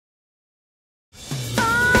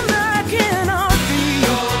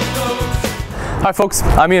Hi folks,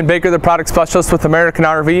 I'm Ian Baker, the product specialist with American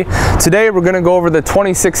RV. Today we're going to go over the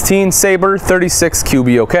 2016 Sabre 36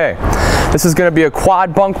 QB-OK. This is going to be a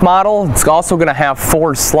quad bunk model. It's also going to have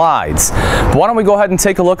 4 slides. But why don't we go ahead and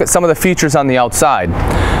take a look at some of the features on the outside.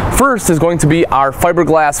 First is going to be our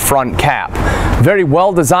fiberglass front cap. Very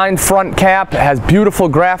well designed front cap. It has beautiful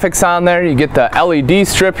graphics on there. You get the LED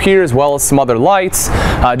strip here as well as some other lights.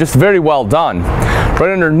 Just very well done.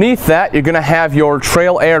 Right underneath that, you're going to have your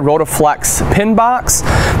Trail Air Rotaflex pin box.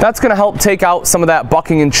 That's going to help take out some of that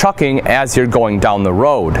bucking and chucking as you're going down the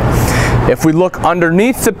road. If we look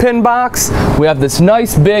underneath the pin box, we have this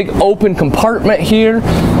nice big open compartment here.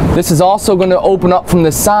 This is also going to open up from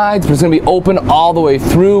the sides, but it's going to be open all the way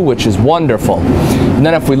through, which is wonderful. And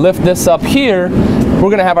then if we lift this up here, we're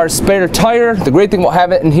going to have our spare tire. The great thing about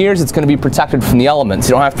having it in here is it's going to be protected from the elements.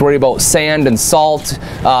 You don't have to worry about sand and salt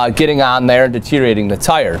getting on there and deteriorating the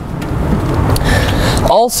tire.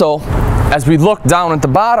 Also, as we look down at the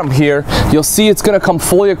bottom here, you'll see it's going to come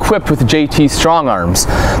fully equipped with JT strong arms.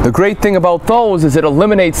 The great thing about those is it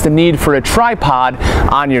eliminates the need for a tripod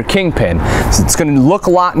on your kingpin. So it's going to look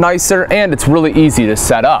a lot nicer and it's really easy to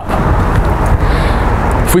set up.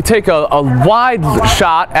 If we take a wide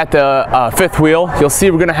shot at the fifth wheel, you'll see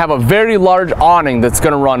we're going to have a very large awning that's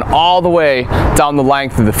going to run all the way down the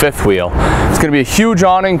length of the fifth wheel. It's going to be a huge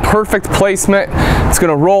awning, perfect placement. It's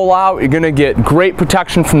going to roll out. You're going to get great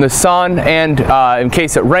protection from the sun, and in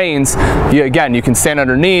case it rains, again, you can stand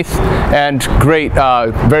underneath, and great,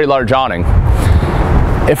 very large awning.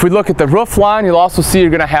 If we look at the roof line, you'll also see you're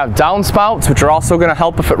going to have downspouts, which are also going to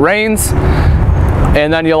help if it rains.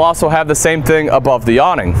 And then you'll also have the same thing above the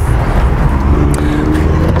awning.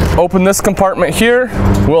 Open this compartment here.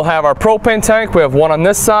 We'll have our propane tank. We have one on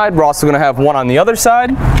this side. We're also going to have one on the other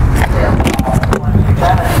side.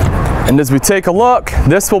 And as we take a look,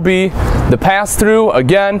 this will be the pass-through.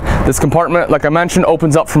 Again, this compartment, like I mentioned,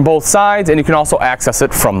 opens up from both sides, and you can also access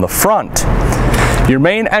it from the front. Your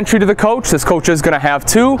main entry to the coach, this coach is going to have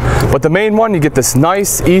 2, but the main one, you get this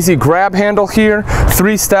nice, easy grab handle here.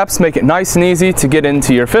 3 steps make it nice and easy to get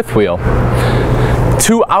into your fifth wheel.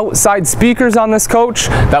 2 outside speakers on this coach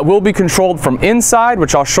that will be controlled from inside,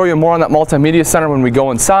 which I'll show you more on that multimedia center when we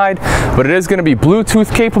go inside, but it is going to be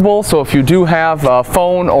Bluetooth capable, so if you do have a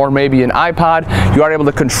phone or maybe an iPod, you are able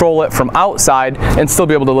to control it from outside and still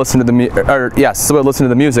be able to listen to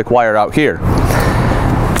the music while you're out here.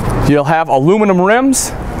 You'll have aluminum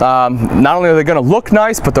rims. Not only are they going to look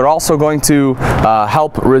nice, but they're also going to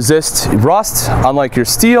help resist rust, unlike your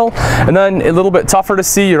steel. And then a little bit tougher to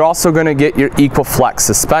see, you're also going to get your EcoFlex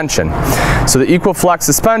suspension. So the EcoFlex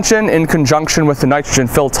suspension, in conjunction with the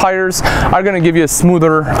nitrogen-filled tires, are going to give you a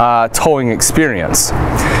smoother towing experience.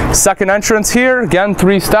 Second entrance here, again,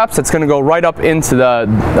 3 steps. It's going to go right up into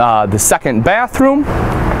the second bathroom.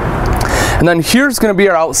 And then here's going to be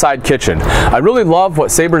our outside kitchen. I really love what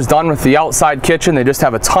Sabre's done with the outside kitchen. They just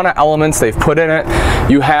have a ton of elements they've put in it.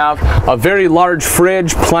 You have a very large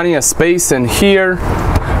fridge, plenty of space in here,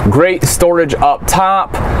 great storage up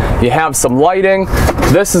top. You have some lighting.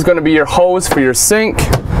 This is going to be your hose for your sink.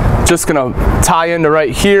 Just going to tie into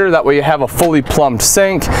right here, that way you have a fully plumbed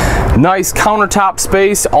sink. Nice countertop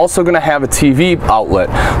space, also going to have a TV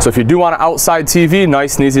outlet. So if you do want an outside TV,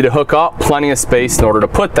 nice and easy to hook up, plenty of space in order to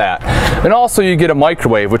put that. And also you get a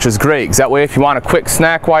microwave, which is great, because that way if you want a quick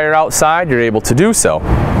snack while you're outside, you're able to do so.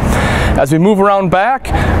 As we move around back,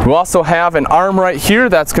 we also have an arm right here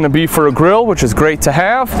that's going to be for a grill, which is great to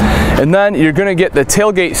have. And then you're going to get the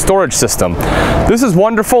tailgate storage system. This is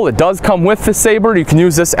wonderful. It does come with the Sabre. You can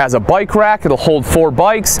use this as a bike rack. It'll hold 4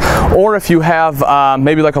 bikes. Or if you have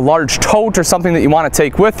maybe like a large tote or something that you want to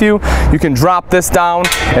take with you, you can drop this down,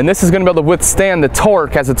 and this is going to be able to withstand the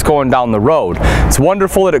torque as it's going down the road. It's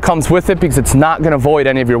wonderful that it comes with it because it's not going to void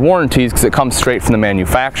any of your warranties because it comes straight from the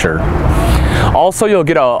manufacturer. Also, you'll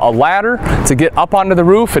get a ladder to get up onto the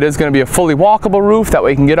roof. It is going to be a fully walkable roof, that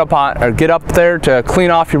way you can get up there to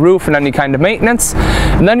clean off your roof and any kind of maintenance.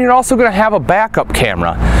 And then you're also going to have a backup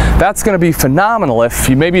camera. That's going to be phenomenal if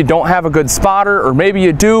you maybe don't have a good spotter, or maybe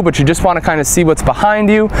you do but you just want to kind of see what's behind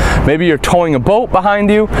you. Maybe you're towing a boat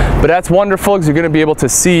behind you, but that's wonderful because you're going to be able to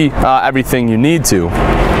see everything you need to.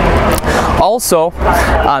 Also,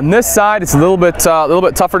 on this side, it's a little bit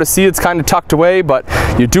tougher to see. It's kind of tucked away, but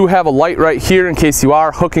you do have a light right here in case you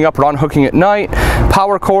are hooking up or unhooking at night,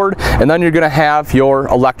 power cord, and then you're going to have your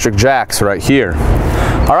electric jacks right here.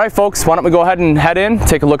 All right, folks, why don't we go ahead and head in,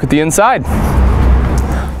 take a look at the inside.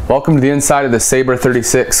 Welcome to the inside of the Sabre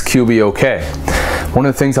 36 QB-OK. One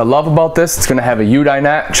of the things I love about this, it's going to have a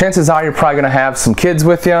U-dinette. Chances are you're probably going to have some kids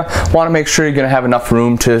with you. Want to make sure you're going to have enough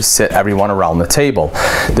room to sit everyone around the table.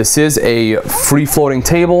 This is a free-floating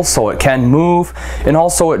table, so it can move, and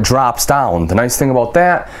also it drops down. The nice thing about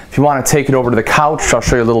that, if you want to take it over to the couch, which I'll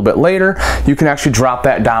show you a little bit later, you can actually drop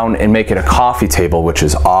that down and make it a coffee table, which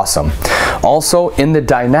is awesome. Also, in the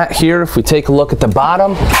dinette here, if we take a look at the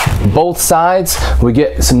bottom, both sides, we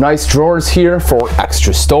get some nice drawers here for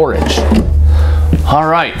extra storage. All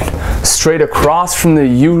right, straight across from the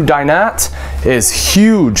U-dinette is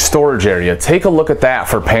huge storage area. Take a look at that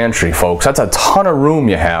for pantry, folks. That's a ton of room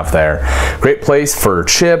you have there. Great place for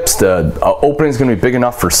chips. The opening is going to be big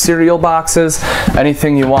enough for cereal boxes.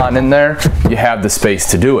 Anything you want in there, you have the space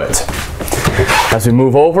to do it. As we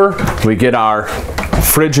move over, we get our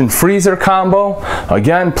fridge and freezer combo.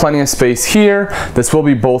 Again, plenty of space here. This will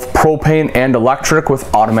be both propane and electric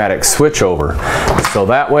with automatic switchover. So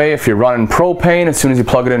that way, if you're running propane, as soon as you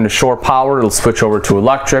plug it into shore power, it'll switch over to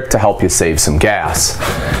electric to help you save some gas.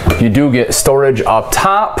 You do get storage up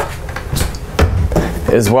top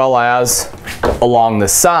as well as along the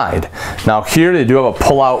side. Now here they do have a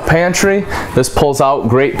pull-out pantry. This pulls out,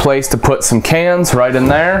 great place to put some cans right in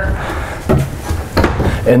there.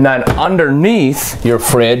 And then underneath your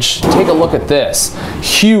fridge, take a look at this.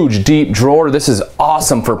 Huge deep drawer. This is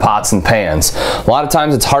awesome for pots and pans. A lot of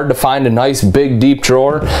times it's hard to find a nice big deep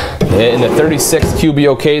drawer. In the 36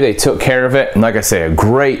 QBOK, they took care of it. And like I say, a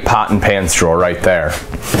great pot and pans drawer right there.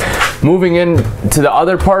 Moving in to the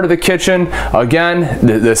other part of the kitchen, again,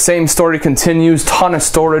 the same story continues. Ton of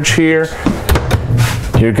storage here.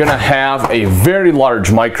 You're gonna have a very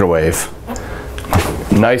large microwave.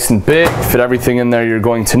 Nice and big, fit everything in there you're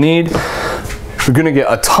going to need. You're going to get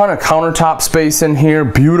a ton of countertop space in here,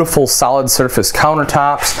 beautiful solid surface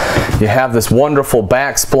countertops. You have this wonderful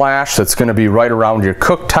backsplash that's going to be right around your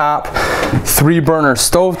cooktop. 3-burner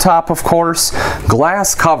stovetop, of course.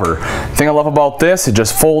 Glass cover. The thing I love about this, it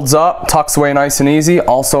just folds up, tucks away nice and easy.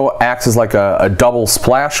 Also acts as like a double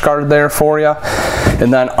splash guard there for you.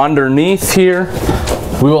 And then underneath here,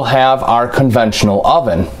 we will have our conventional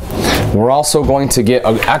oven. We're also going to get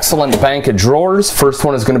an excellent bank of drawers. First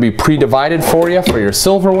one is going to be pre-divided for you for your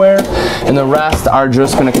silverware, and the rest are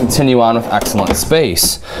just going to continue on with excellent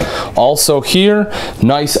space. Also here,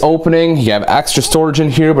 nice opening. You have extra storage in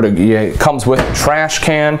here, but it comes with a trash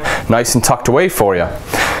can, nice and tucked away for you.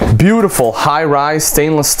 Beautiful high-rise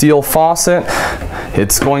stainless steel faucet.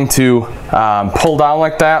 It's going to pull down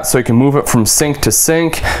like that so you can move it from sink to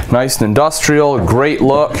sink. Nice and industrial, great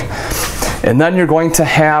look. And then you're going to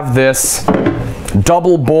have this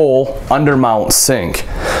double bowl undermount sink.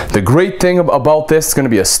 The great thing about this is going to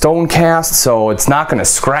be a stone cast, so it's not going to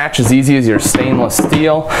scratch as easy as your stainless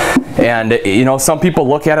steel. And you know, some people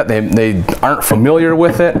look at it, they aren't familiar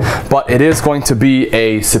with it, but it is going to be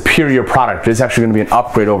a superior product. It is actually going to be an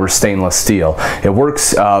upgrade over stainless steel. It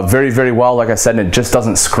works very, very well, like I said, and it just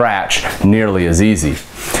doesn't scratch nearly as easy.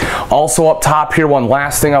 Also up top here, one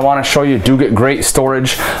last thing I want to show you, do get great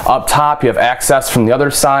storage up top. You have access from the other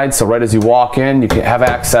side, so right as you walk in, you can have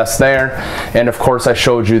access there. And of course, I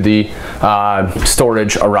showed you the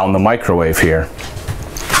storage around the microwave here.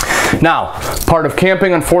 Now, part of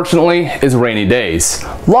camping, unfortunately, is rainy days.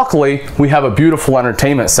 Luckily, we have a beautiful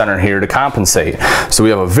entertainment center here to compensate. So we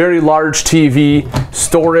have a very large TV,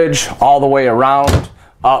 storage all the way around,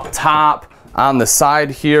 up top, on the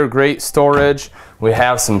side here, great storage. We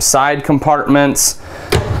have some side compartments.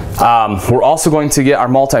 We're also going to get our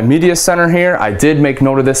multimedia center here. I did make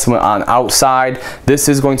note of this on outside. This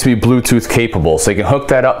is going to be Bluetooth capable, so you can hook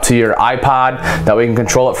that up to your iPod. That way you can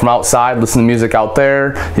control it from outside, listen to music out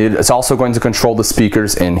there. It's also going to control the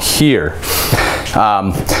speakers in here.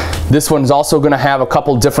 This one's also going to have a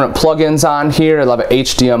couple different plugins on here. It'll have an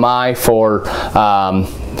HDMI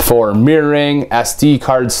for mirroring, SD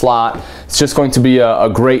card slot. It's just going to be a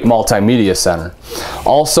great multimedia center.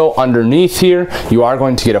 Also underneath here, you are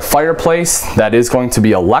going to get a fireplace that is going to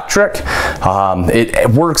be electric. It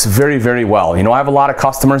works very, very well. You know, I have a lot of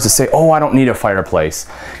customers that say, oh, I don't need a fireplace.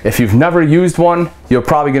 If you've never used one, you're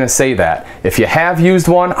probably going to say that. If you have used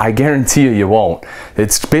one, I guarantee you won't.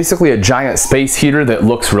 It's basically a giant space heater that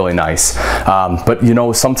looks really nice. But you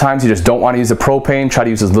know, sometimes you just don't want to use a propane. Try to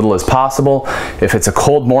use as little as possible. If it's a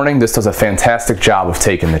cold morning, this does a fantastic job of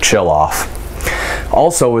taking the chill off.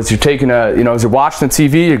 Also, as you're as you're watching the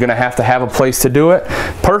TV, you're going to have a place to do it.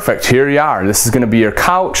 Perfect, here you are. This is going to be your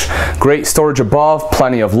couch. Great storage above,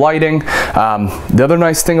 plenty of lighting. The other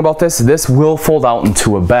nice thing about this will fold out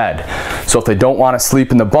into a bed. So if they don't want to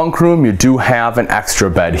sleep in the bunk room, you do have an extra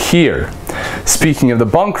bed here. Speaking of the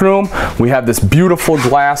bunk room, we have this beautiful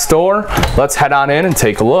glass door. Let's head on in and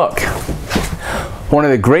take a look. One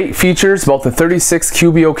of the great features about the 36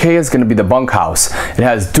 QBOK is going to be the bunkhouse. It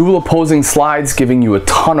has dual opposing slides giving you a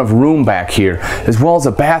ton of room back here, as well as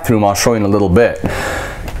a bathroom I'll show you in a little bit.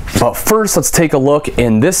 But first, let's take a look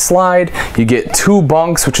in this slide. You get 2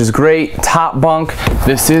 bunks, which is great. Top bunk,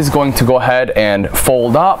 this is going to go ahead and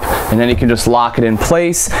fold up, and then you can just lock it in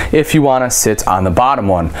place if you want to sit on the bottom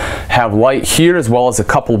one. Have light here as well as a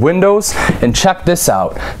couple windows, and check this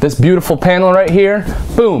out. This beautiful panel right here,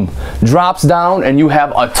 boom, drops down and you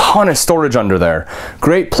have a ton of storage under there.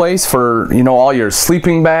 Great place for, you know, all your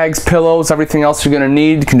sleeping bags, pillows, everything else you're going to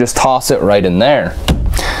need. You can just toss it right in there.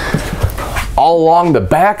 All along the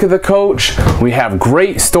back of the coach, we have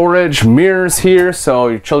great storage, mirrors here so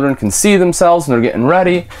your children can see themselves when they're getting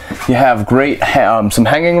ready. You have great some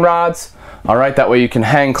hanging rods, all right, that way you can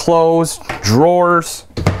hang clothes, drawers.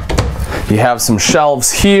 You have some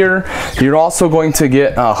shelves here. You're also going to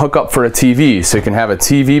get a hookup for a TV, so you can have a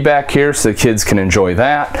TV back here so the kids can enjoy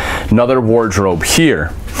that. Another wardrobe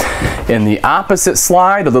here. In the opposite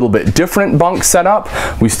slide, a little bit different bunk setup.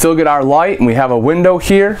 We still get our light and we have a window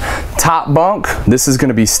here. Top bunk, this is going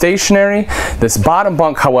to be stationary. This bottom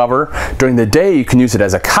bunk, however, during the day you can use it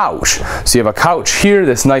as a couch. So you have a couch here,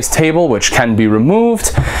 this nice table which can be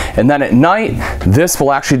removed, and then at night this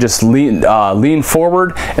will actually just lean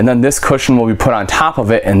forward, and then this cushion will be put on top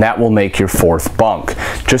of it, and that will make your 4th bunk.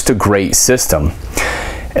 Just a great system.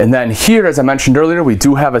 And then here, as I mentioned earlier, we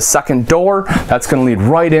do have a second door that's going to lead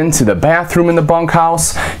right into the bathroom in the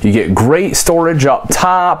bunkhouse. You get great storage up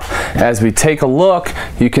top. As we take a look,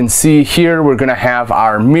 you can see here we're going to have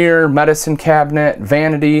our mirror, medicine cabinet,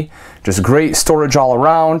 vanity, just great storage all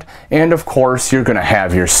around, and of course you're going to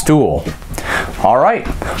have your stool. All right,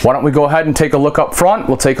 why don't we go ahead and take a look up front.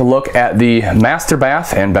 We'll take a look at the master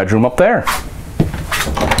bath and bedroom up there.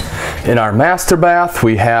 In our master bath,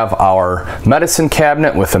 we have our medicine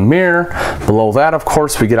cabinet with a mirror. Below that, of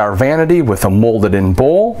course, we get our vanity with a molded in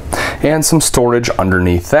bowl and some storage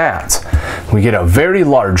underneath that. We get a very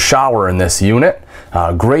large shower in this unit.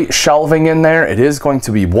 Great shelving in there. It is going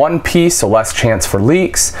to be one piece, so less chance for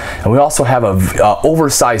leaks. And we also have a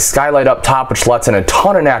oversized skylight up top, which lets in a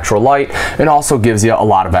ton of natural light and also gives you a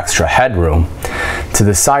lot of extra headroom. To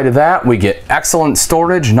the side of that, we get excellent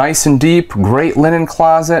storage, nice and deep, great linen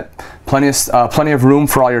closet, plenty of room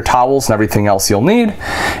for all your towels and everything else you'll need.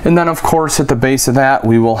 And then of course at the base of that,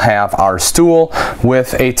 we will have our stool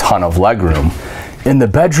with a ton of legroom. In the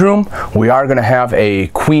bedroom, we are going to have a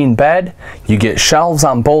queen bed. You get shelves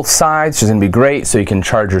on both sides, which is going to be great, so you can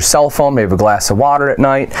charge your cell phone, maybe a glass of water at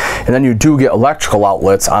night, and then you do get electrical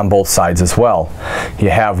outlets on both sides as well.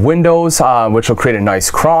 You have windows, which will create a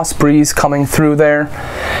nice cross breeze coming through there.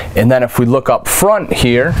 And then if we look up front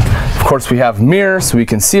here, of course we have mirrors so we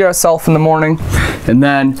can see ourselves in the morning, and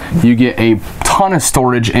then you get a ton of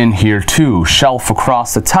storage in here too. Shelf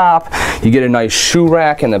across the top. You get a nice shoe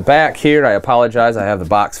rack in the back here. I apologize, I have the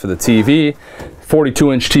box for the TV.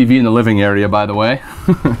 42-inch TV in the living area, by the way.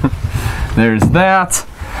 There's that.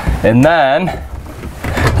 And then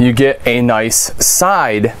you get a nice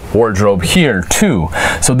side wardrobe here too.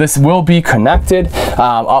 So this will be connected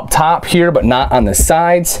up top here, but not on the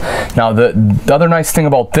sides. Now the other nice thing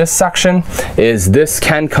about this section is this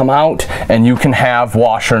can come out and you can have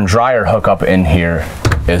washer and dryer hookup in here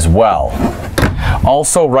as well.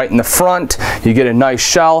 Also, right in the front, you get a nice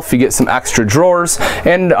shelf, you get some extra drawers,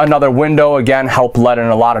 and another window, again, help let in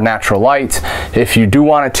a lot of natural light. If you do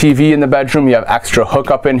want a TV in the bedroom, you have extra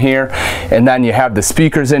hookup in here, and then you have the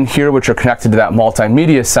speakers in here, which are connected to that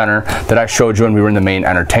multimedia center that I showed you when we were in the main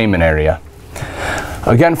entertainment area.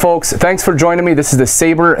 Again, folks, thanks for joining me. This is the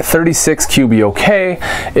Sabre 36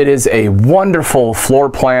 QBOK. It is a wonderful floor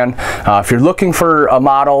plan. If you're looking for a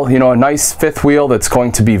model, you know, a nice fifth wheel that's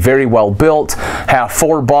going to be very well built, have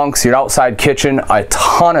 4 bunks, your outside kitchen, a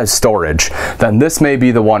ton of storage, then this may be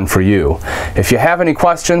the one for you. If you have any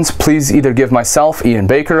questions, please either give myself, Ian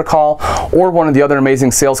Baker, a call, or one of the other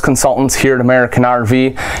amazing sales consultants here at American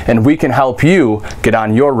RV, and we can help you get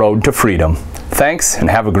on your road to freedom. Thanks, and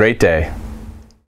have a great day.